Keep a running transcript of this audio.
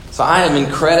So I am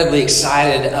incredibly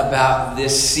excited about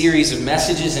this series of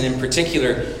messages, and in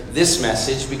particular this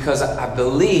message, because I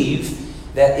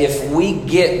believe that if we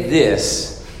get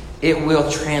this, it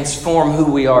will transform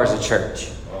who we are as a church.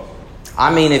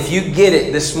 I mean, if you get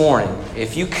it this morning,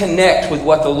 if you connect with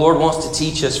what the Lord wants to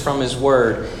teach us from His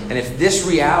Word, and if this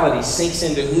reality sinks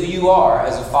into who you are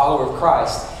as a follower of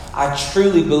Christ, I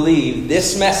truly believe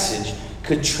this message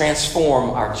could transform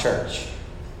our church.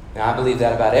 Now, I believe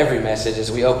that about every message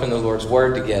as we open the Lord's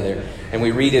Word together and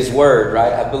we read His Word,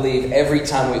 right? I believe every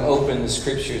time we open the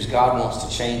Scriptures, God wants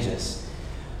to change us.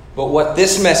 But what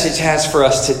this message has for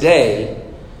us today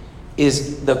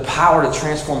is the power to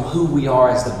transform who we are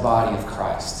as the body of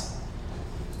Christ.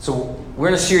 So we're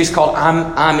in a series called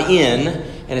I'm In,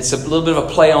 and it's a little bit of a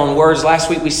play on words. Last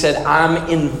week we said I'm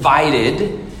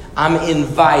invited. I'm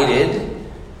invited.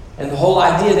 And the whole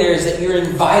idea there is that you're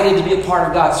invited to be a part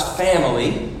of God's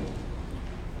family.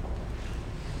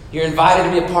 You're invited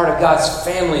to be a part of God's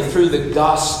family through the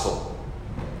gospel.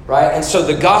 Right? And so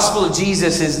the gospel of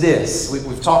Jesus is this.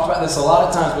 We've talked about this a lot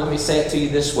of times, but let me say it to you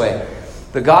this way.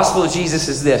 The gospel of Jesus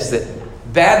is this, that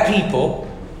bad people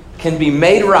can be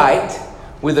made right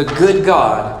with a good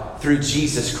God through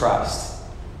Jesus Christ.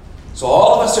 So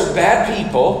all of us are bad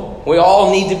people. We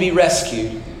all need to be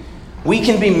rescued. We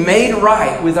can be made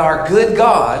right with our good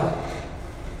God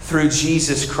through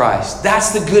Jesus Christ.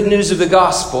 That's the good news of the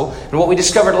gospel. And what we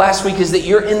discovered last week is that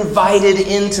you're invited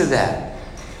into that.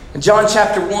 And John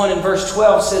chapter 1 and verse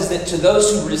 12 says that to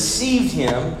those who received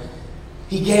Him,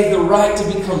 He gave the right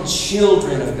to become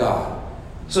children of God.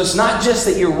 So it's not just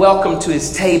that you're welcome to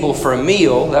His table for a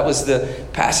meal. That was the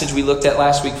passage we looked at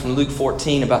last week from Luke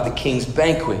 14 about the king's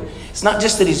banquet. It's not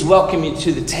just that He's welcoming you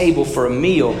to the table for a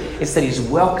meal. It's that He's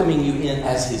welcoming you in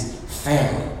as His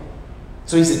family.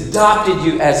 So He's adopted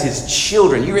you as His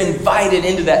children. You're invited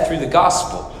into that through the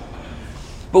gospel.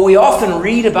 But we often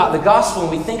read about the gospel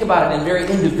and we think about it in very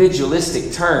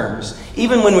individualistic terms.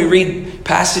 Even when we read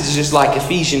passages like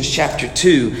Ephesians chapter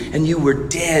 2, and you were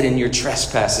dead in your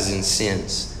trespasses and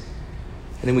sins.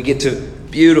 And then we get to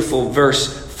beautiful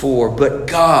verse 4. But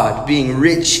God, being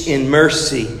rich in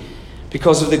mercy,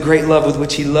 because of the great love with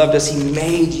which He loved us, He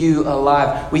made you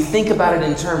alive. We think about it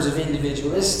in terms of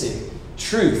individualistic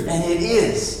truth, and it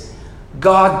is.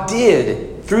 God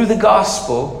did, through the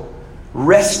gospel,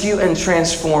 rescue and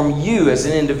transform you as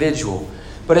an individual.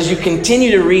 But as you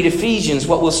continue to read Ephesians,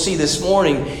 what we'll see this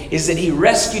morning is that He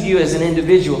rescued you as an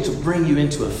individual to bring you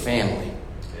into a family.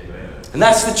 Amen. And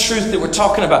that's the truth that we're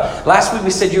talking about. Last week we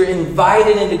said you're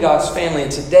invited into God's family.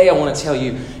 And today I want to tell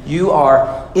you, you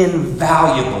are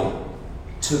invaluable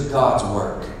to God's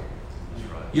work.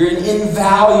 You're an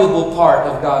invaluable part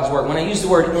of God's work. When I use the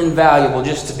word invaluable,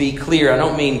 just to be clear, I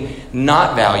don't mean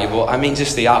not valuable. I mean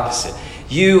just the opposite.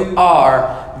 You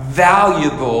are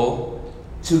valuable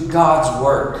to God's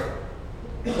work.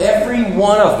 Every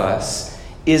one of us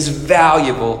is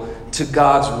valuable to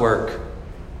God's work.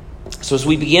 So as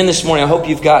we begin this morning, I hope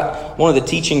you've got one of the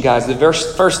teaching guides. The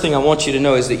first thing I want you to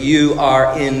know is that you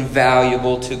are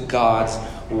invaluable to God's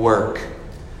work.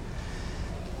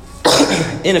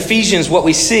 In Ephesians, what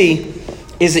we see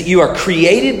is that you are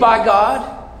created by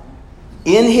God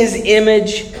in His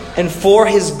image and for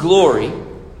His glory.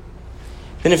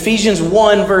 Then Ephesians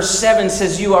 1 verse 7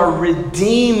 says you are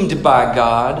redeemed by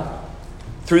God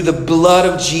through the blood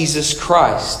of Jesus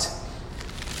Christ.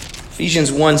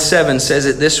 Ephesians 1:7 says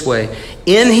it this way.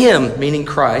 In Him, meaning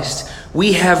Christ,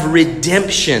 we have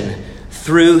redemption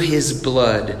through His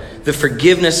blood, the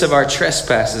forgiveness of our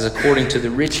trespasses according to the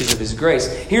riches of His grace.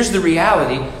 Here's the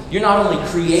reality. You're not only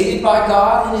created by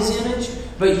God in His image,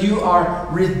 but you are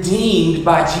redeemed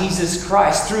by Jesus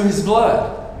Christ through His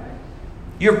blood.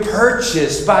 You're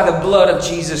purchased by the blood of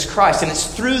Jesus Christ. And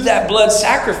it's through that blood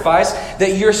sacrifice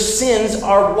that your sins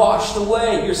are washed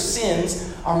away. Your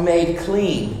sins are made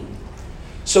clean.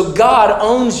 So God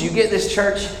owns you. Get this,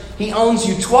 church. He owns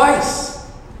you twice.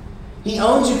 He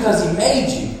owns you because He made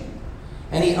you.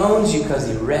 And He owns you because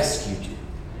He rescued you.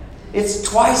 It's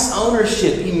twice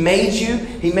ownership. He made you.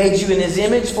 He made you in His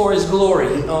image for His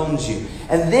glory. He owns you.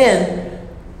 And then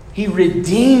He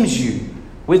redeems you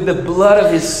with the blood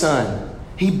of His Son.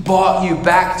 He bought you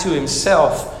back to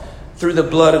Himself through the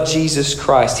blood of Jesus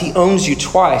Christ. He owns you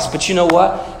twice. But you know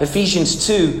what? Ephesians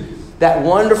 2, that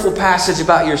wonderful passage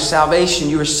about your salvation.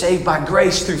 You are saved by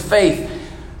grace through faith.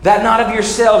 That not of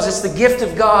yourselves, it's the gift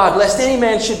of God, lest any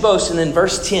man should boast. And then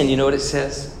verse 10, you know what it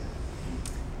says?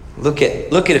 Look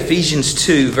at Ephesians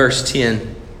 2, verse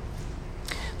 10.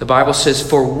 The Bible says,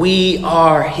 for we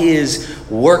are His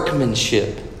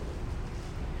workmanship,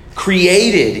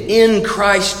 created in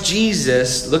Christ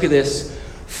Jesus, look at this,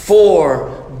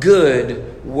 for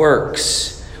good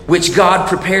works, which God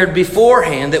prepared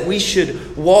beforehand that we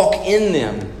should walk in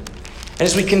them. And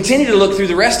as we continue to look through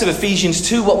the rest of Ephesians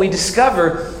 2, what we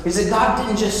discover is that God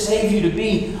didn't just save you to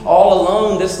be all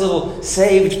alone, this little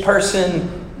saved person.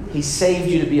 He saved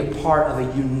you to be a part of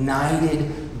a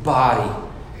united body.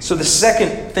 So the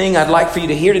second thing I'd like for you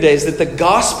to hear today is that the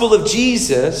gospel of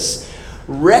Jesus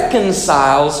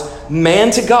reconciles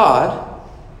man to God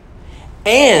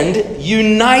and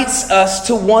unites us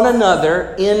to one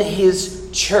another in His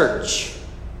church.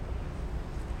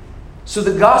 So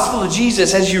the gospel of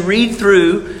Jesus, as you read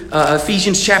through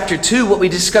Ephesians chapter 2, what we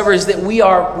discover is that we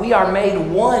are made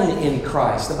one in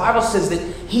Christ. The Bible says that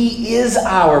He is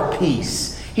our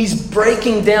peace. He's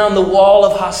breaking down the wall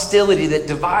of hostility that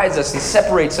divides us and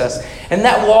separates us. And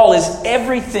that wall is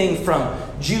everything from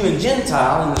Jew and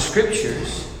Gentile in the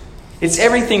Scriptures. It's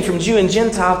everything from Jew and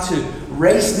Gentile to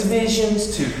race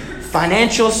divisions, to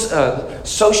financial,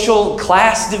 social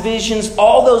class divisions.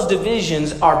 All those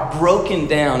divisions are broken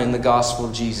down in the gospel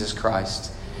of Jesus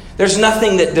Christ. There's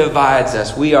nothing that divides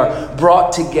us. We are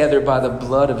brought together by the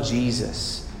blood of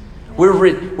Jesus.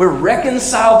 We're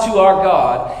reconciled to our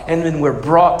God, and then we're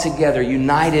brought together,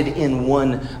 united in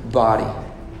one body.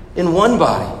 In one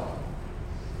body.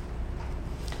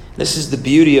 This is the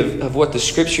beauty of what the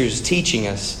Scripture is teaching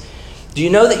us. Do you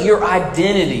know that your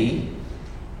identity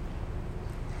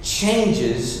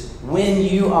changes when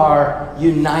you are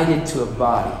united to a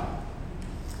body?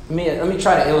 Let me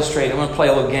try to illustrate. I'm going to play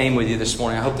a little game with you this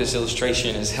morning. I hope this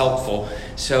illustration is helpful.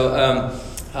 So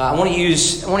I want to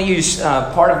use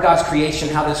part of God's creation,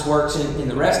 how this works in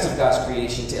the rest of God's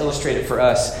creation, to illustrate it for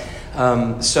us.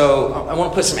 So I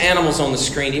want to put some animals on the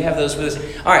screen. Do you have those with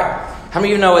us? All right. How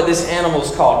many of you know what this animal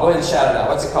is called? Go ahead and shout it out.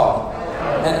 What's it called?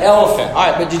 An elephant. All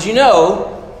right, but did you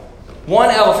know one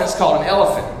elephant is called an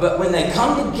elephant? But when they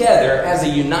come together as a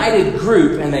united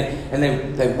group and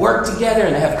they work together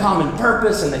and they have common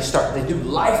purpose and they do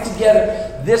life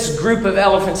together, this group of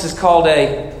elephants is called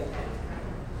a...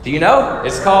 Do you know?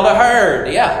 It's called a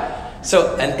herd. Yeah.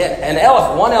 So an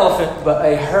elephant, one elephant, but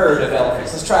a herd of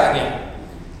elephants. Let's try again.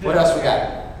 What else we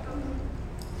got?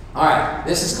 All right.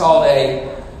 This is called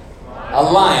a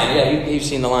lion. Yeah, you've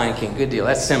seen The Lion King. Good deal.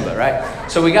 That's Simba,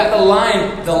 right? So we got the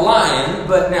lion.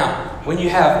 But now, when you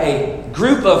have a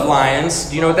group of lions,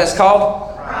 do you know what that's called?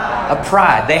 A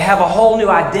pride. They have a whole new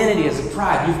identity as a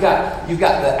pride. You've got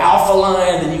the alpha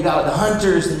lion, then you've got the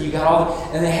hunters, then you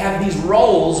got and they have these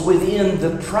roles within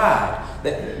the pride.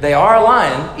 They are a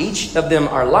lion. Each of them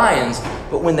are lions,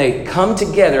 but when they come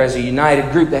together as a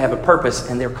united group, they have a purpose,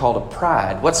 and they're called a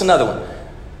pride. What's another one?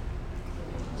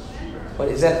 What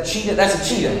is that? A cheetah? That's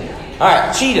a cheetah. All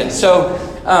right, cheetah. So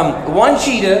one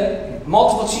cheetah,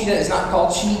 multiple cheetah is not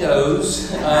called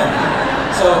Cheetos.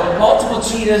 So multiple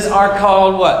cheetahs are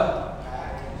called what?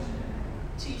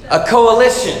 A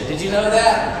coalition. Did you know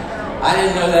that? I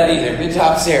didn't know that either. Good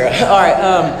job, Sarah. All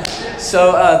right.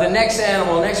 So the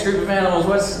next group of animals.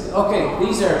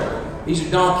 These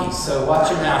are donkeys. So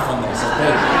watch your mouth on this.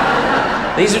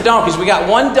 Okay. These are donkeys. We got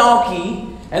one donkey.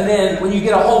 And then when you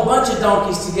get a whole bunch of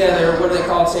donkeys together, what are they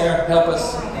called, Sarah? Help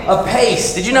us. A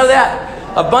pace. Did you know that?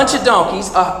 A bunch of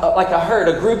donkeys, like a herd,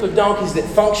 a group of donkeys that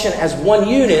function as one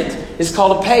unit is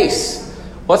called a pace.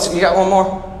 You got one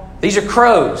more? These are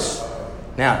crows.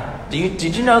 Now, do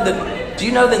you know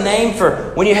the name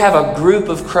for when you have a group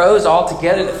of crows all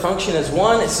together that function as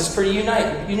one? It's just pretty unique.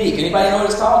 Anybody know what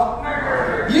it's called?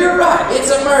 Murder. You're right.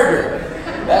 It's a murder.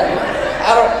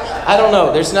 I don't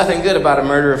know. There's nothing good about a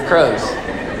murder of crows.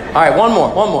 All right, one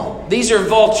more. These are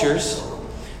vultures.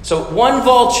 So one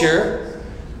vulture,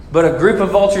 but a group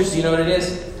of vultures, do you know what it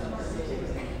is?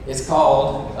 It's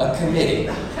called a committee.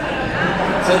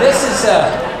 So this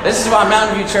is why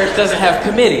Mountain View Church doesn't have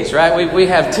committees, right? We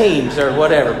have teams or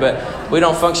whatever, but we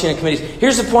don't function in committees.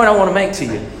 Here's the point I want to make to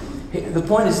you. The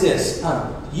point is this.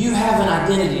 You have an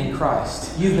identity in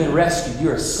Christ. You've been rescued.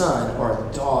 You're a son or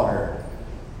a daughter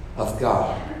of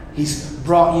God. He's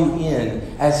brought you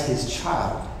in as His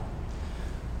child.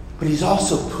 But He's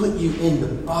also put you in the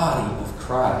body of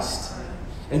Christ.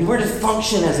 And we're to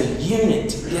function as a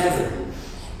unit together.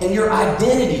 And your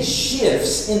identity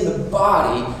shifts in the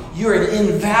body. You're an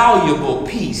invaluable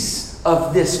piece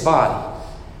of this body.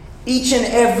 Each and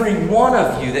every one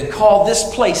of you that call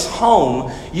this place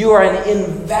home, you are an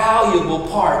invaluable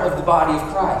part of the body of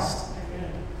Christ.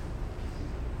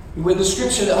 With the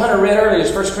scripture that Hunter read earlier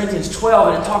is 1 Corinthians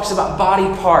 12, and it talks about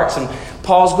body parts. And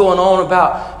Paul's going on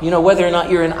about, whether or not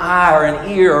you're an eye or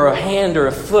an ear or a hand or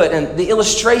a foot. And the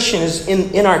illustration is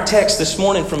in our text this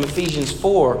morning from Ephesians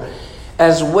 4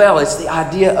 as well. It's the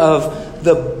idea of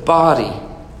the body.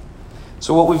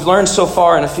 So what we've learned so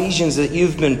far in Ephesians is that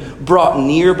you've been brought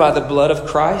near by the blood of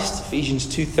Christ, Ephesians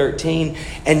 2:13,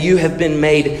 and you have been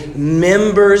made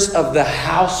members of the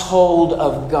household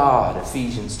of God,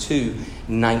 Ephesians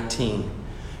 2:19.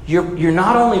 You're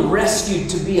not only rescued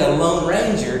to be a lone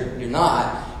ranger,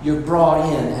 you're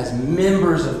brought in as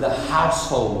members of the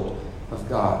household of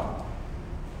God.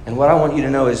 And what I want you to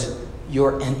know is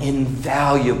you're an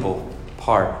invaluable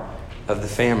part of the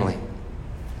family.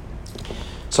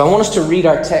 So I want us to read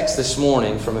our text this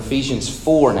morning from Ephesians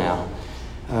 4 now.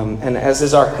 And as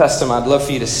is our custom, I'd love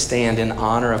for you to stand in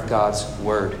honor of God's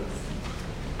word.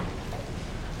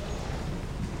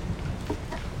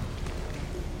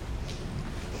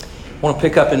 I want to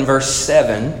pick up in verse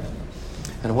 7.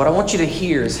 And what I want you to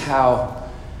hear is how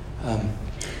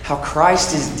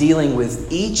Christ is dealing with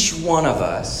each one of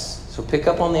us. So pick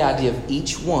up on the idea of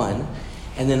each one.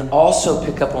 And then also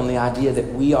pick up on the idea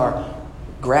that we are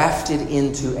grafted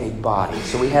into a body.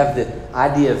 So we have the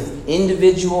idea of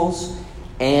individuals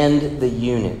and the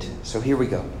unit. So here we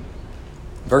go.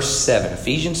 Verse 7,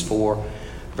 Ephesians 4,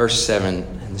 verse 7.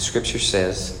 And the scripture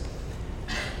says,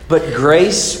 "But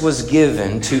grace was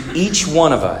given to each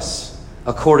one of us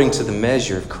according to the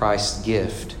measure of Christ's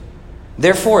gift.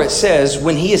 Therefore it says,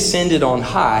 when he ascended on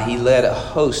high, he led a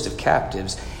host of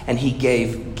captives, and he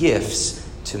gave gifts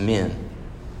to men."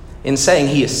 In saying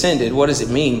he ascended, what does it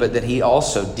mean but that he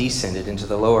also descended into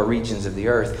the lower regions of the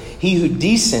earth? He who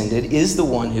descended is the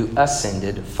one who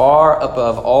ascended far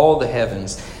above all the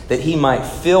heavens, that he might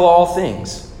fill all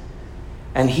things.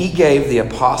 And he gave the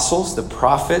apostles, the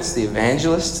prophets, the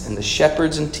evangelists, and the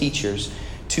shepherds and teachers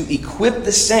to equip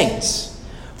the saints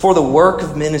for the work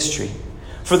of ministry,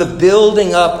 for the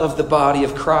building up of the body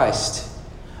of Christ,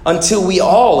 until we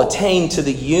all attain to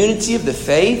the unity of the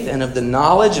faith and of the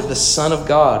knowledge of the Son of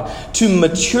God, to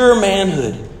mature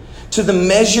manhood, to the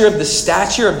measure of the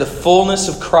stature of the fullness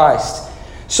of Christ,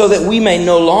 so that we may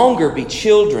no longer be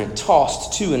children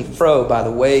tossed to and fro by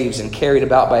the waves and carried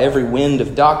about by every wind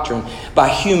of doctrine, by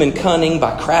human cunning,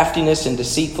 by craftiness and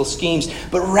deceitful schemes,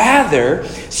 but rather,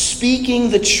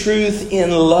 speaking the truth in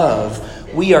love,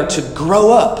 we are to grow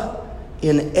up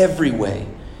in every way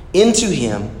into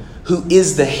Him who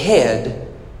is the head,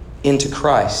 into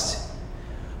Christ,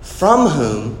 from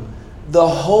whom the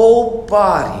whole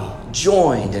body,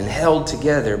 joined and held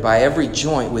together by every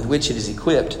joint with which it is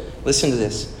equipped. Listen to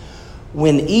this.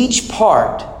 When each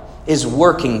part is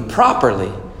working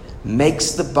properly,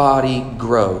 makes the body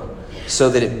grow so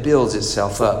that it builds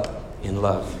itself up in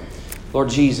love. Lord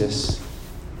Jesus,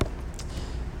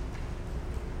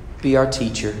 be our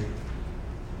teacher.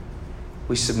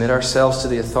 We submit ourselves to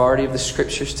the authority of the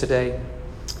Scriptures today.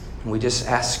 And we just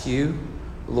ask you,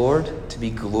 Lord, to be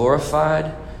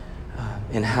glorified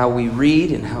in how we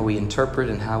read and how we interpret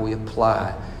and how we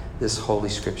apply this Holy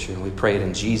Scripture. And we pray it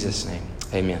in Jesus' name.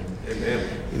 Amen. Amen.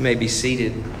 You may be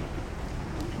seated.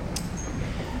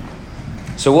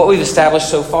 So what we've established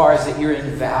so far is that you're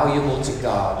invaluable to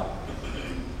God.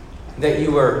 That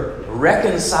you were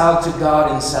reconciled to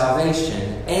God in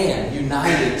salvation and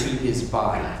united to His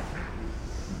body.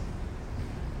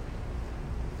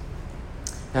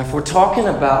 Now, if we're talking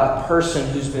about a person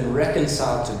who's been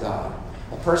reconciled to God,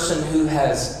 a person who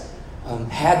has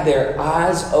had their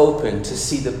eyes open to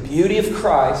see the beauty of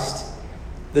Christ,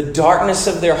 the darkness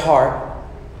of their heart,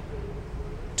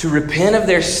 to repent of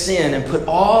their sin and put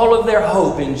all of their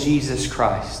hope in Jesus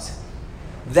Christ,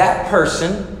 that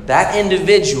person, that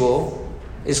individual,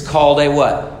 is called a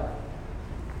what?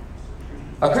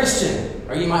 A Christian.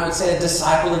 Or you might say a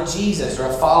disciple of Jesus or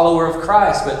a follower of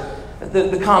Christ. But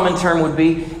the common term would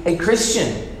be a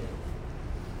Christian.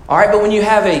 All right, but when you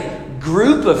have a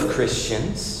group of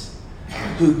Christians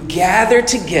who gather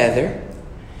together,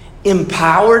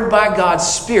 empowered by God's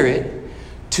Spirit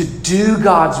to do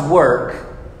God's work,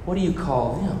 what do you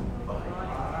call them?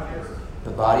 The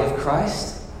body of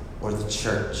Christ or the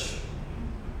church?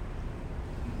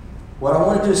 What I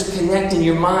want to do is connect in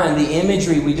your mind the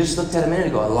imagery we just looked at a minute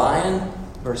ago. A lion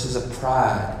versus a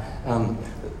pride.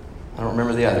 I don't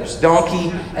remember the others.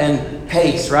 Donkey and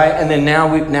pace, right? And then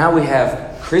now we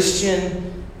have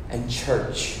Christian and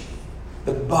church.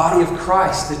 The body of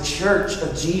Christ, the church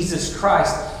of Jesus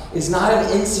Christ, is not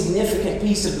an insignificant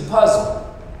piece of the puzzle.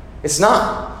 It's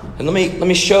not. And let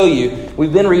me show you.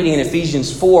 We've been reading in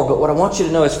Ephesians 4, but what I want you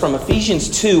to know is from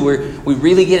Ephesians 2, where we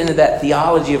really get into that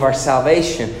theology of our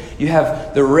salvation. You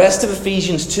have the rest of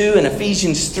Ephesians 2 and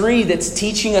Ephesians 3 that's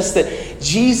teaching us that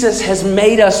Jesus has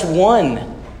made us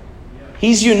one.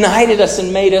 He's united us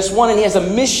and made us one, and He has a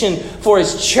mission for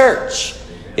His church.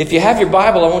 If you have your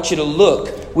Bible, I want you to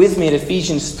look with me at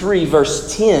Ephesians 3,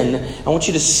 verse 10. I want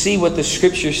you to see what the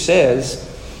Scripture says.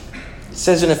 It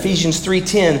says in Ephesians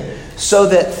 3:10, so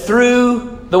that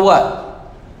through the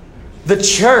what? The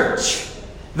church,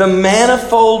 the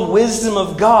manifold wisdom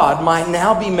of God might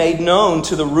now be made known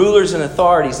to the rulers and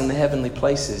authorities in the heavenly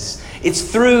places. It's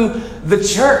through the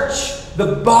church,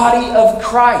 the body of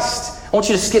Christ. I want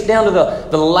you to skip down to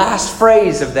the last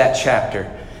phrase of that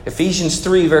chapter. Ephesians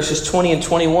 3, verses 20 and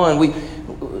 21.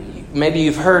 Maybe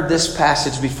you've heard this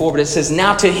passage before, but it says,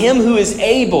 now to him who is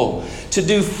able to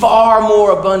do far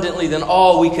more abundantly than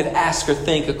all we could ask or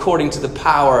think, according to the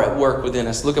power at work within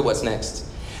us. Look at what's next.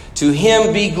 To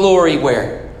him be glory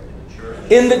where?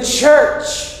 In the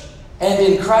church and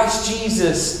in Christ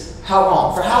Jesus. How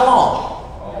long? For how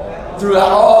long?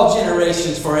 Throughout all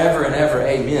generations, forever and ever.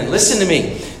 Amen. Listen to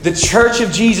me. The church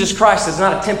of Jesus Christ is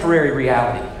not a temporary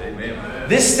reality. Amen.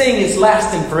 This thing is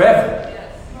lasting forever.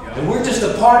 And we're just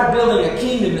a part of building a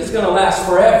kingdom that's going to last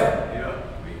forever.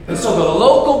 And so the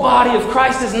local body of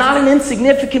Christ is not an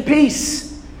insignificant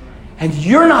piece. And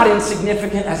you're not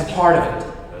insignificant as a part of it.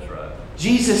 That's right.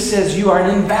 Jesus says you are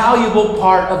an invaluable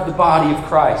part of the body of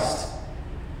Christ.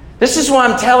 This is why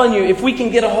I'm telling you, if we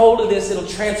can get a hold of this, it'll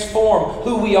transform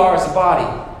who we are as a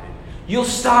body. You'll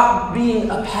stop being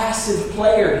a passive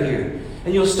player here.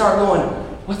 And you'll start going,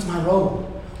 what's my role?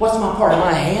 What's my part? Am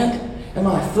I a hand? Am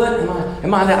I a foot?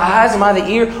 Am I the eyes? Am I the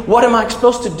ear? What am I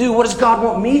supposed to do? What does God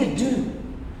want me to do?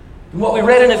 And what we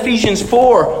read in Ephesians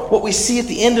 4, what we see at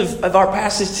the end of our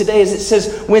passage today is it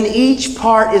says, when each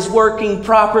part is working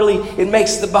properly, it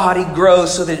makes the body grow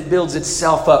so that it builds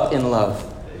itself up in love.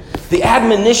 The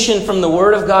admonition from the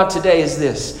Word of God today is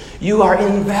this. You are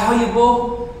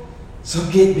invaluable, so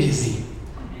get busy.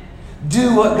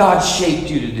 Do what God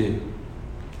shaped you to do.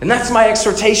 And that's my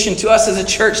exhortation to us as a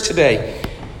church today.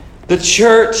 The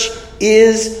church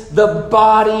is the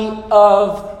body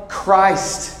of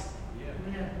Christ.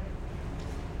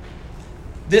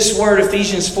 This word,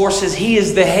 Ephesians 4, says He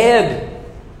is the head.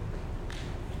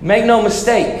 Make no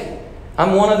mistake.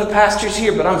 I'm one of the pastors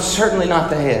here, but I'm certainly not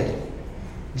the head.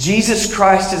 Jesus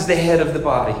Christ is the head of the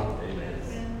body.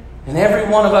 And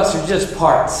every one of us are just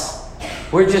parts.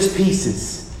 We're just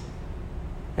pieces.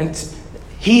 And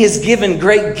He has given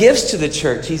great gifts to the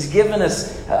church. He's given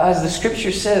us, as the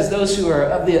Scripture says, those who are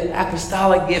of the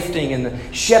apostolic gifting and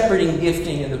the shepherding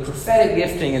gifting and the prophetic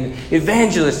gifting and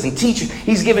evangelists and teachers.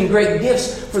 He's given great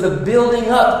gifts for the building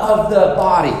up of the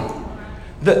body.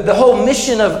 The whole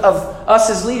mission of us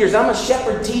as leaders, I'm a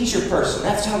shepherd-teacher person.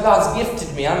 That's how God's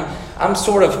gifted me. I'm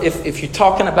sort of, if you're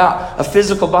talking about a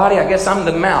physical body, I guess I'm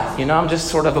the mouth. I'm just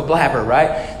sort of a blabber, right?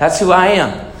 That's who I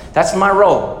am. That's my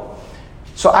role.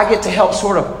 So I get to help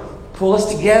sort of pull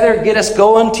us together, get us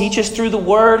going, teach us through the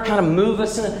Word, kind of move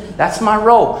us in it. That's my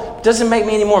role. It doesn't make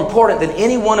me any more important than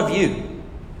any one of you.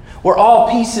 We're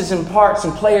all pieces and parts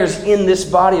and players in this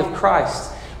body of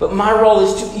Christ. But my role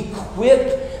is to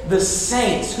equip the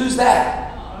saints. Who's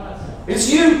that?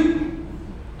 It's you.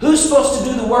 Who's supposed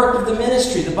to do the work of the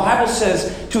ministry? The Bible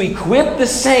says to equip the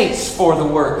saints for the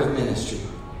work of ministry.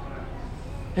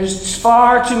 There's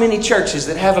far too many churches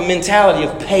that have a mentality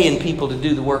of paying people to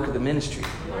do the work of the ministry.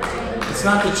 It's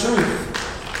not the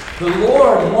truth. The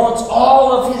Lord wants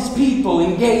all of His people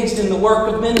engaged in the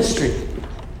work of ministry.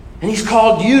 And He's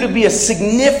called you to be a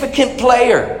significant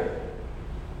player.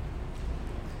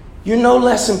 You're no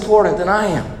less important than I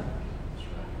am.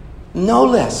 No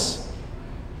less.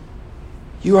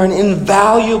 You are an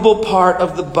invaluable part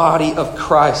of the body of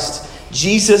Christ.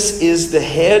 Jesus is the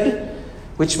head,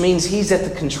 which means He's at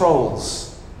the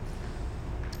controls.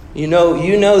 You know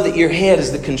that your head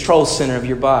is the control center of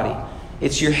your body.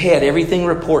 It's your head. Everything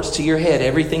reports to your head.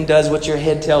 Everything does what your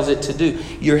head tells it to do.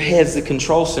 Your head's the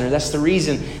control center. That's the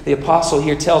reason the apostle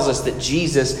here tells us that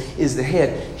Jesus is the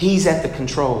head. He's at the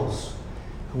controls.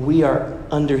 We are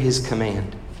under His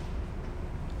command.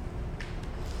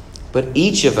 But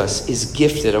each of us is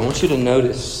gifted. I want you to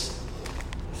notice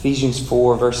Ephesians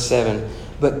 4, verse 7.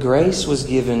 But grace was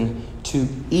given to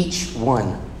each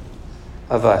one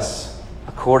of us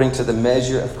according to the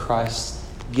measure of Christ's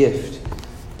gift.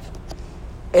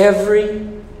 Every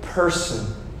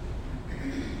person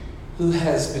who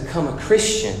has become a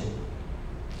Christian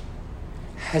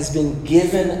has been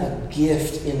given a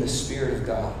gift in the Spirit of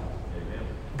God.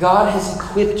 God has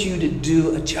equipped you to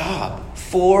do a job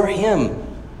for Him.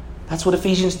 That's what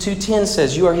Ephesians 2:10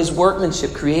 says. You are His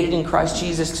workmanship, created in Christ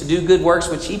Jesus to do good works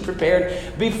which He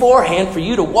prepared beforehand for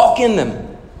you to walk in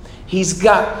them. He's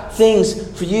got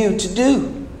things for you to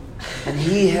do. And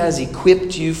He has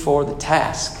equipped you for the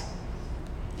task.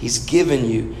 He's given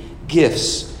you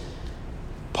gifts.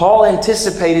 Paul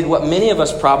anticipated what many of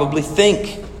us probably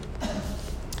think.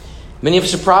 Many of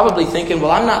us are probably thinking,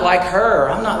 well, I'm not like her, or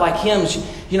I'm not like him.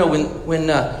 When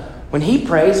When he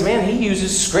prays, man, he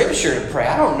uses Scripture to pray.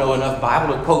 I don't know enough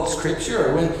Bible to quote Scripture.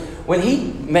 Or when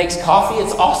he makes coffee,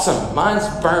 it's awesome. Mine's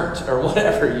burnt or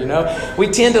whatever, you know. We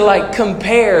tend to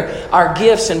compare our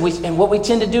gifts, and what we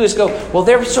tend to do is go, well,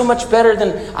 they're so much better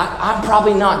than I'm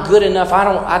probably not good enough.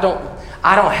 I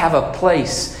don't have a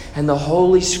place. And the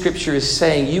Holy Scripture is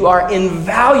saying you are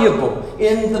invaluable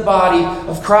in the body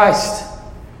of Christ.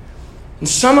 And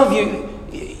some of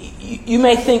you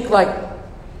may think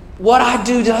what I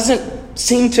do doesn't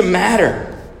seem to matter.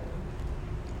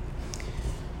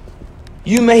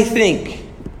 You may think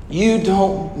you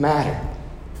don't matter.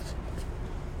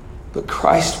 But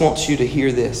Christ wants you to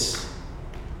hear this.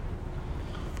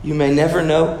 You may never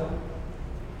know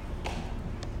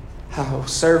how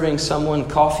serving someone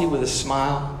coffee with a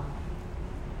smile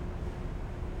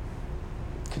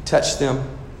could touch them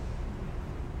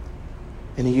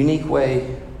in a unique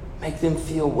way, make them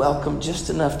feel welcome just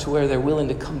enough to where they're willing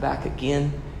to come back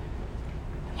again,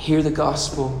 hear the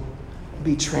gospel,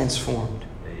 be transformed.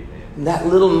 In that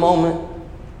little moment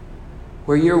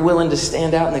where you're willing to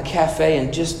stand out in the cafe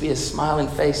and just be a smiling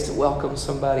face to welcome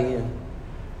somebody in,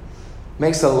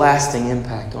 makes a lasting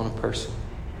impact on a person.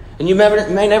 And you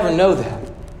may never know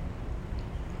that.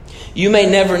 You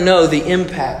may never know the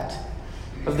impact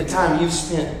of the time you've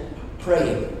spent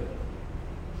praying.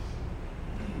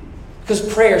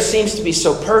 Because prayer seems to be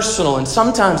so personal, and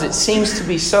sometimes it seems to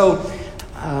be so,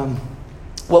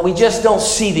 we just don't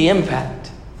see the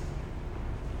impact.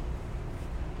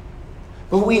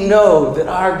 But we know that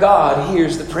our God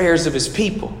hears the prayers of His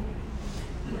people.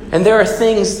 And there are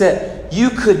things that you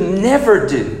could never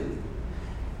do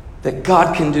that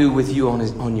God can do with you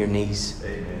on your knees.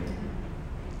 Amen.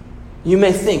 You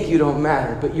may think you don't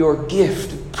matter, but your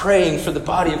gift of praying for the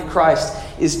body of Christ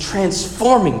is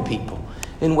transforming people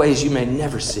in ways you may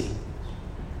never see.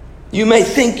 You may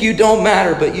think you don't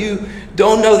matter, but you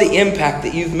don't know the impact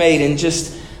that you've made in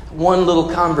just one little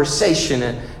conversation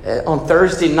on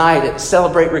Thursday night at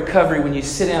Celebrate Recovery, when you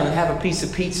sit down and have a piece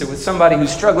of pizza with somebody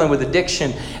who's struggling with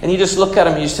addiction, and you just look at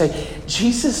them and you say,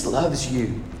 Jesus loves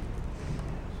you.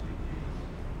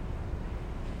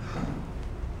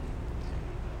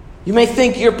 You may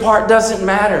think your part doesn't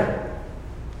matter,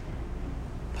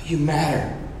 but you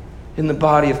matter in the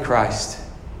body of Christ.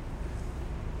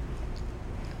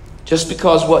 Just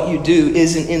because what you do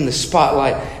isn't in the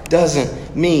spotlight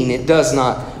doesn't mean it does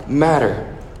not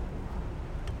matter.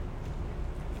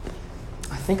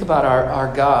 I think about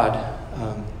our God.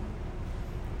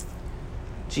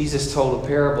 Jesus told a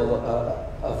parable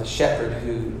of a shepherd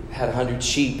who had 100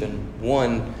 sheep and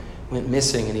one went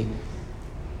missing, and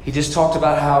he just talked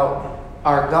about how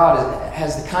our God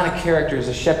has the kind of character as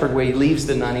a shepherd where He leaves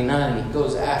the 99 and He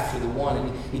goes after the one.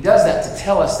 And He does that to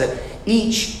tell us that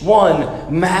each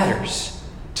one matters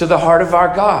to the heart of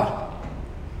our God.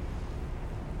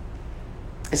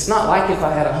 It's not like if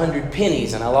I had 100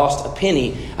 pennies and I lost a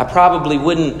penny, I probably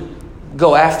wouldn't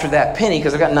go after that penny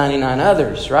because I've got 99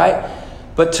 others, right?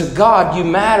 But to God, you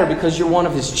matter because you're one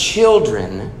of His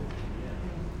children.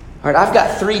 All right, I've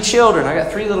got 3 children. I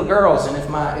got 3 little girls, and if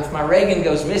my Reagan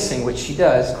goes missing, which she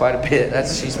does quite a bit,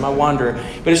 she's my wanderer.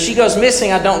 But if she goes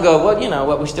missing, I don't go, well, you know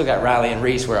what? We still got Riley and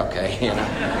Reese. We're okay. You know,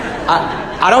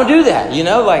 I don't do that. You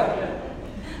know,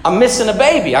 I'm missing a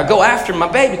baby. I go after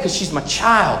my baby because she's my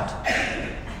child.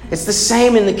 It's the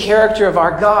same in the character of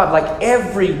our God.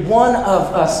 Every one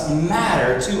of us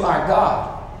matter to our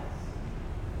God,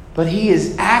 but He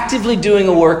is actively doing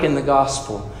a work in the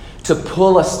gospel to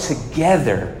pull us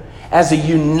together as a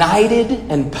united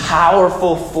and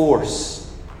powerful force,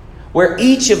 where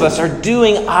each of us are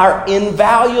doing our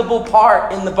invaluable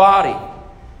part in the body.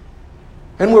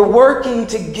 And we're working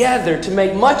together to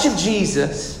make much of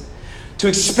Jesus, to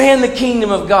expand the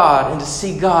kingdom of God, and to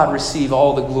see God receive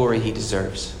all the glory He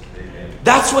deserves. Amen.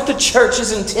 That's what the church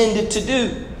is intended to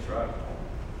do.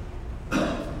 That's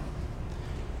right.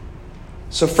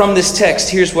 So from this text,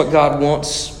 here's what God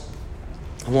wants.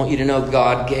 I want you to know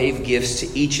God gave gifts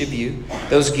to each of you.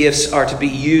 Those gifts are to be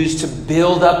used to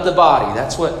build up the body.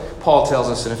 That's what Paul tells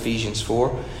us in Ephesians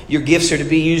 4. Your gifts are to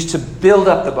be used to build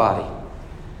up the body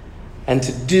and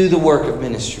to do the work of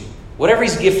ministry. Whatever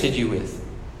He's gifted you with,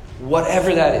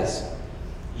 whatever that is,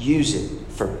 use it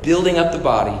for building up the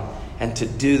body and to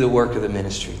do the work of the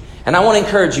ministry. And I want to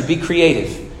encourage you, be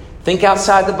creative. Think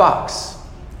outside the box.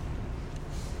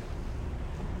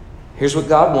 Here's what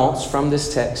God wants from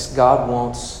this text. God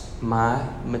wants my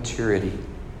maturity.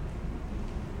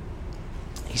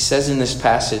 He says in this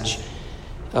passage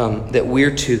that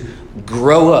we're to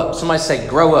grow up. Somebody say,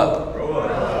 grow up. Grow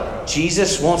up.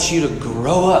 Jesus wants you to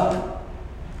grow up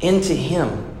into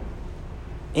Him.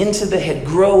 into the head,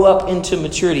 grow up into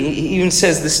maturity. He even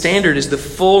says the standard is the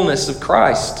fullness of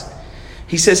Christ.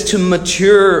 He says to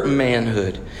mature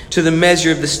manhood, to the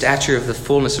measure of the stature of the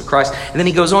fullness of Christ. And then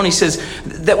he goes on, he says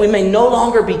that we may no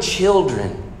longer be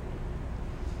children.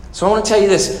 So I want to tell you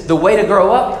this, the way to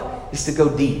grow up is to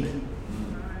go deep.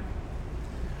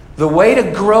 The way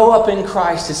to grow up in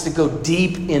Christ is to go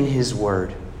deep in His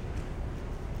Word.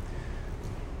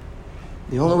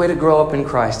 The only way to grow up in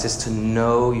Christ is to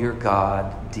know your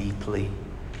God deeply.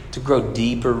 To grow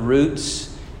deeper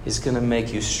roots is going to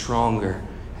make you stronger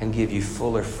and give you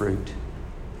fuller fruit.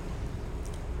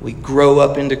 We grow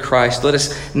up into Christ. Let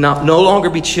us no longer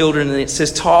be children. And it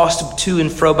says tossed to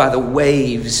and fro by the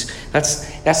waves. That's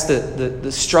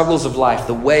the struggles of life,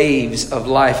 the waves of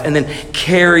life. And then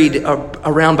carried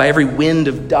around by every wind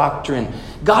of doctrine.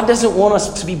 God doesn't want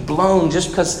us to be blown just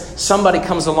because somebody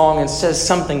comes along and says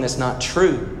something that's not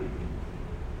true.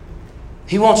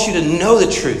 He wants you to know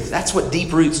the truth. That's what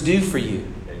deep roots do for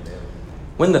you.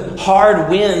 When the hard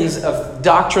winds of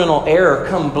doctrinal error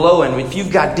come blowing, if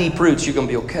you've got deep roots, you're going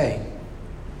to be okay.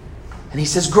 And He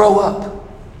says, grow up.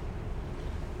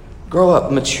 Grow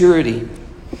up, maturity.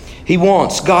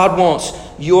 God wants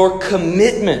your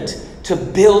commitment to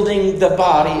building the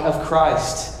body of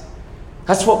Christ.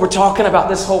 That's what we're talking about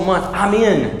this whole month. I'm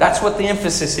in. That's what the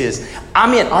emphasis is.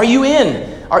 I'm in. Are you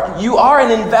in? You are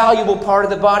an invaluable part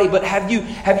of the body, but have you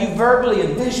verbally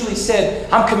and visually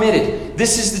said, I'm committed.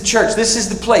 This is the church. This is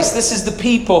the place. This is the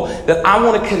people that I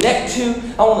want to connect to.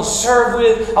 I want to serve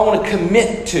with. I want to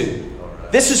commit to.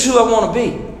 This is who I want to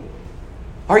be.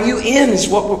 Are you in is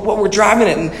what we're driving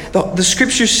at. And the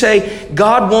scriptures say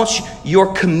God wants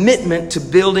your commitment to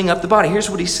building up the body. Here's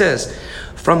what He says.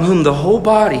 From whom the whole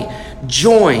body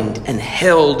joined and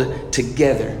held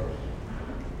together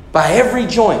by every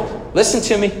joint. Listen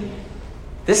to me.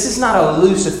 This is not a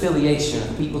loose affiliation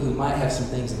of people who might have some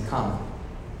things in common.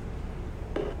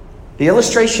 The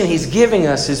illustration He's giving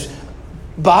us is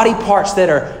body parts that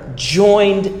are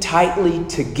joined tightly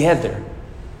together.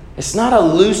 It's not a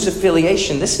loose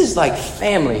affiliation. This is like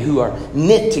family who are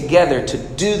knit together to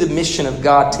do the mission of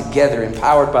God together,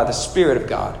 empowered by the Spirit of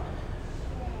God.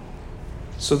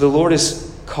 So the Lord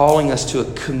is calling us to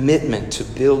a commitment to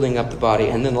building up the body.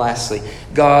 And then lastly,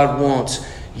 God wants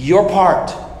your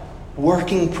part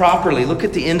working properly. Look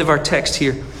at the end of our text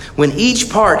here. When each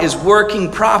part is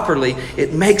working properly,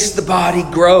 it makes the body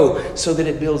grow so that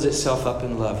it builds itself up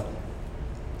in love.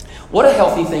 What do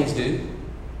healthy things do?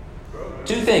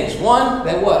 Two things. One,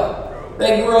 they what?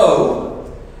 They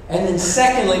grow. And then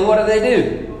secondly, what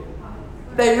do?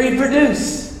 They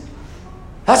reproduce.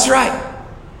 That's right.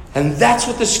 And that's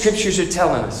what the scriptures are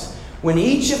telling us. When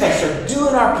each of us are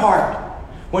doing our part,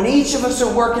 when each of us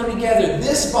are working together,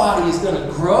 this body is going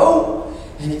to grow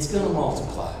and it's going to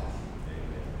multiply.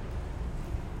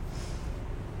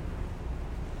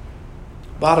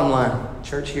 Bottom line,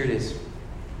 church, here it is.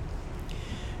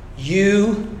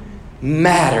 You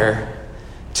matter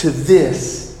to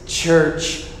this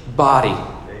church body.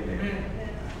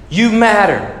 You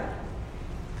matter.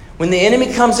 When the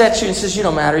enemy comes at you and says you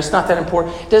don't matter, it's not that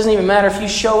important. It doesn't even matter if you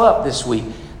show up this week.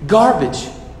 Garbage.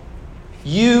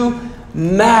 You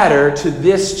matter to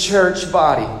this church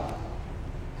body.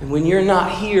 And when you're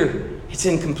not here, it's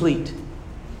incomplete.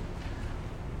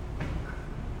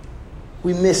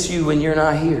 We miss you when you're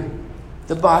not here.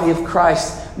 The body of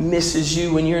Christ misses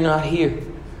you when you're not here.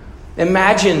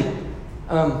 Imagine,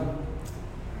 have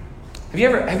you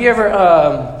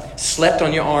ever slept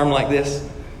on your arm like this?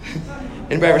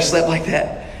 Anybody ever slept like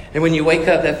that? And when you wake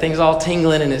up, that thing's all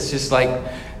tingling and it's just like,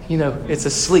 it's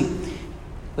asleep.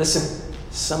 Listen,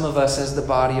 some of us as the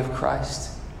body of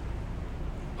Christ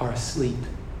are asleep.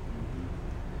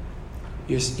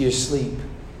 You're asleep.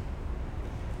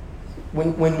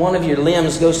 When one of your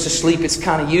limbs goes to sleep, it's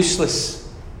kind of useless.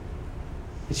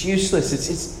 It's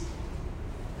useless.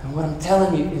 And what I'm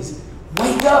telling you is,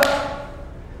 wake up.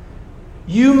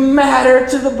 You matter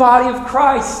to the body of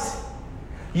Christ.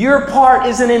 Your part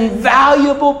is an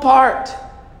invaluable part.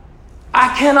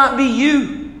 I cannot be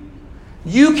you.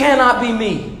 You cannot be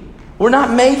me. We're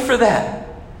not made for that.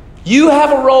 You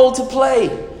have a role to play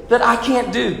that I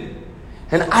can't do.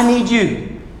 And I need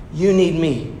you. You need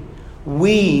me.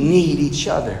 We need each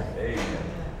other. Amen.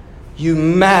 You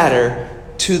matter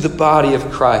to the body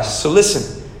of Christ. So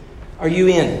listen, are you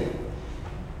in?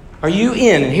 Are you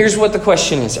in? And here's what the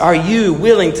question is. Are you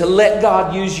willing to let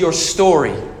God use your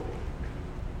story?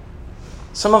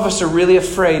 Some of us are really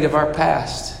afraid of our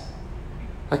past.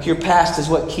 Like your past is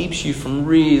what keeps you from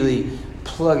really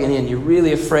plugging in. You're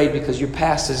really afraid because your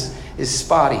past is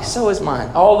spotty. So is mine.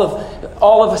 All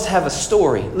of us have a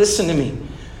story. Listen to me.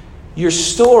 Your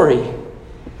story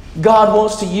God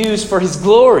wants to use for His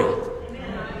glory.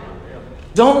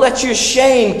 Don't let your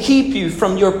shame keep you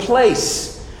from your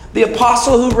place. The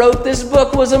apostle who wrote this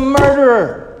book was a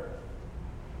murderer.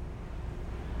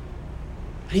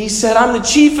 He said, I'm the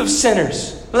chief of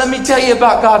sinners. Let me tell you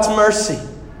about God's mercy.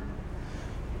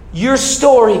 Your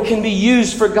story can be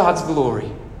used for God's glory.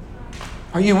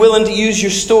 Are you willing to use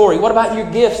your story? What about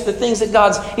your gifts, the things that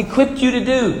God's equipped you to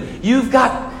do? You've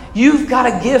got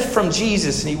a gift from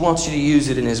Jesus and He wants you to use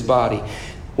it in His body.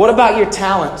 What about your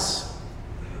talents?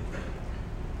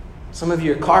 Some of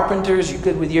you are carpenters, you're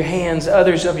good with your hands.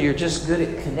 Others of you are just good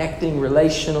at connecting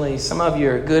relationally. Some of you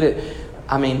are good at,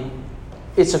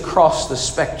 it's across the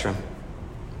spectrum,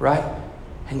 right?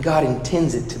 And God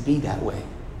intends it to be that way.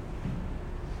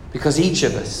 Because each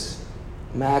of us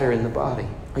matter in the body.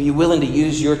 Are you willing to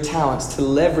use your talents to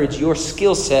leverage your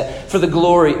skill set for the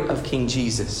glory of King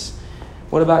Jesus?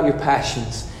 What about your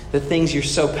passions? The things you're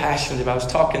so passionate about. I was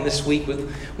talking this week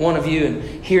with one of you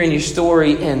and hearing your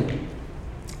story, and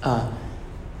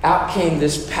out came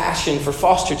this passion for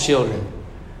foster children.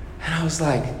 And I was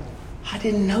like, I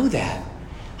didn't know that.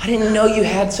 I didn't know you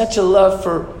had such a love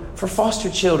for foster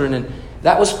children. And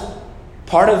that was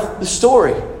part of the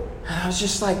story. And I was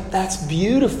just like, that's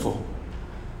beautiful.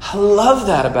 I love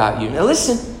that about you. Now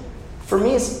listen, for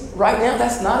me, it's right now,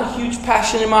 that's not a huge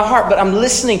passion in my heart, but I'm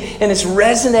listening and it's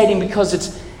resonating because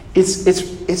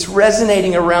it's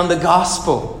resonating around the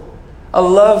gospel. A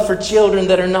love for children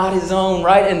that are not His own,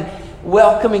 right? And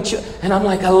welcoming children. And I'm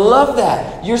like, I love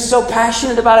that. You're so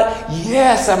passionate about it.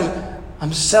 Yes,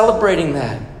 I'm celebrating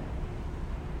that.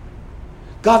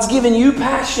 God's given you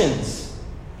passions,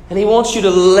 and He wants you to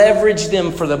leverage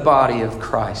them for the body of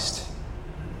Christ.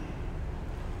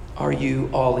 Are you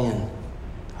all in?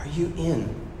 Are you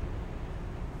in?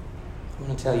 I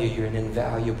want to tell you, you're an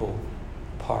invaluable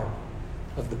part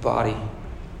of the body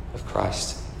of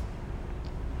Christ.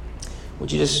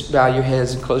 Would you just bow your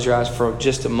heads and close your eyes for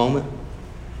just a moment?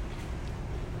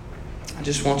 I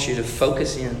just want you to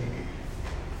focus in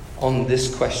on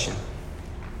this question.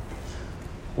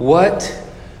 What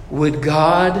would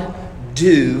God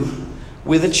do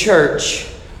with a church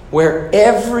where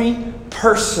every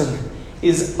person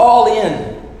is all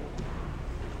in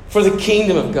for the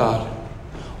kingdom of God?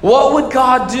 What would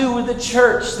God do with a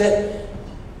church that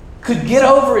could get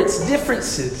over its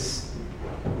differences,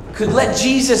 could let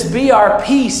Jesus be our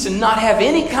peace and not have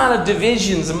any kind of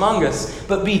divisions among us,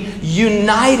 but be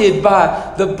united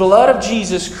by the blood of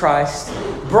Jesus Christ,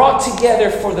 brought together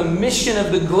for the mission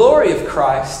of the glory of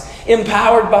Christ,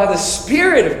 empowered by the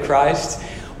Spirit of Christ?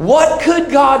 What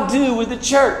could God do with a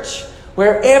church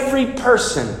where every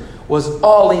person was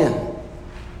all in?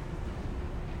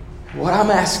 What I'm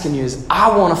asking you is,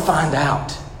 I want to find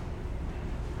out.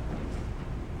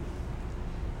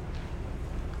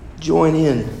 Join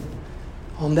in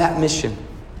on that mission.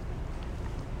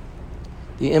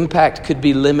 The impact could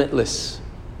be limitless.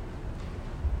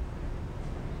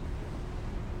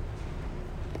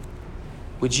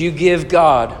 Would you give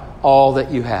God all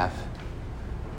that you have?